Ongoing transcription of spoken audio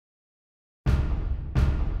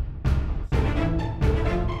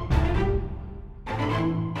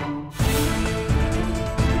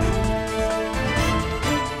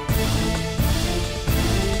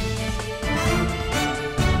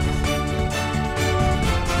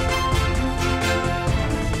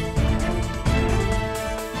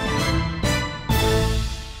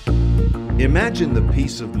Imagine the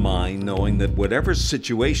peace of mind knowing that whatever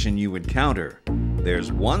situation you encounter,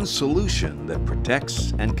 there's one solution that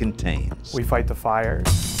protects and contains. We fight the fires,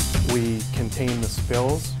 we contain the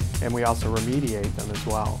spills, and we also remediate them as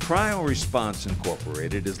well. CryoResponse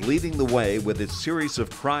Incorporated is leading the way with its series of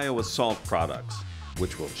CryoAssault products,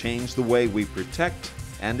 which will change the way we protect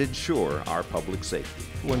and ensure our public safety.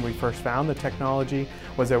 When we first found the technology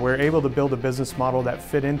was that we're able to build a business model that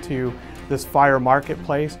fit into this fire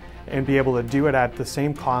marketplace and be able to do it at the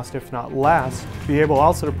same cost, if not less, be able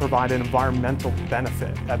also to provide an environmental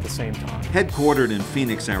benefit at the same time. Headquartered in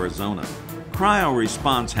Phoenix, Arizona,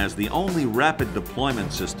 CryoResponse has the only rapid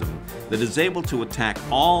deployment system that is able to attack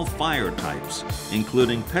all fire types,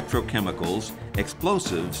 including petrochemicals,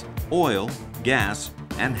 explosives, oil, gas,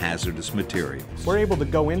 and hazardous materials. We're able to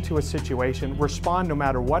go into a situation, respond no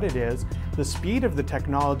matter what it is. The speed of the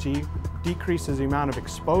technology decreases the amount of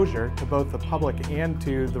exposure to both the public and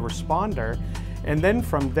to the responder. And then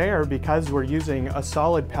from there, because we're using a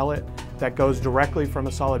solid pellet that goes directly from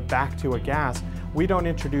a solid back to a gas, we don't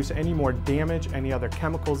introduce any more damage, any other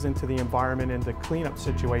chemicals into the environment, in the cleanup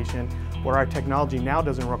situation, where our technology now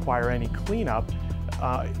doesn't require any cleanup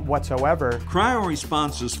whatsoever.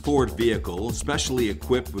 CryoResponse's Ford vehicle, specially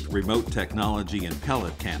equipped with remote technology and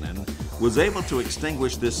pellet cannon, was able to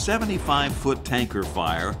extinguish this 75-foot tanker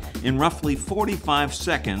fire in roughly 45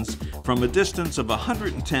 seconds from a distance of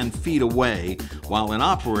 110 feet away, while an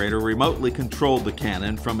operator remotely controlled the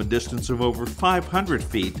cannon from a distance of over 500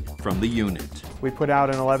 feet from the unit. We put out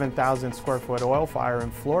an 11,000 square foot oil fire in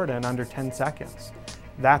Florida in under 10 seconds.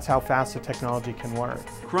 That's how fast the technology can work.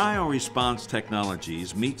 CryoResponse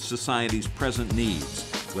technologies meet society's present needs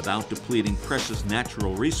without depleting precious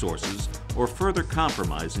natural resources or further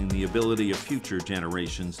compromising the ability of future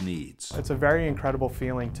generations' needs. It's a very incredible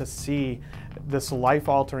feeling to see this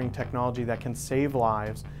life-altering technology that can save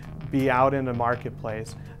lives be out in the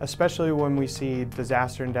marketplace, especially when we see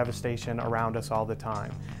disaster and devastation around us all the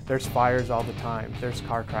time. There's fires all the time, there's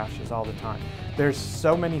car crashes all the time. There's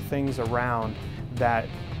so many things around that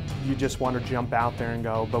you just want to jump out there and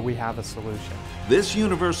go, but we have a solution. This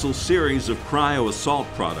universal series of CryoAssault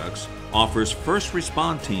products offers first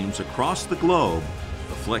respond teams across the globe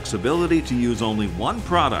the flexibility to use only one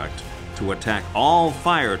product to attack all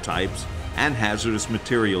fire types and hazardous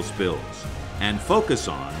material spills, and focus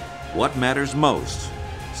on what matters most: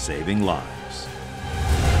 saving lives.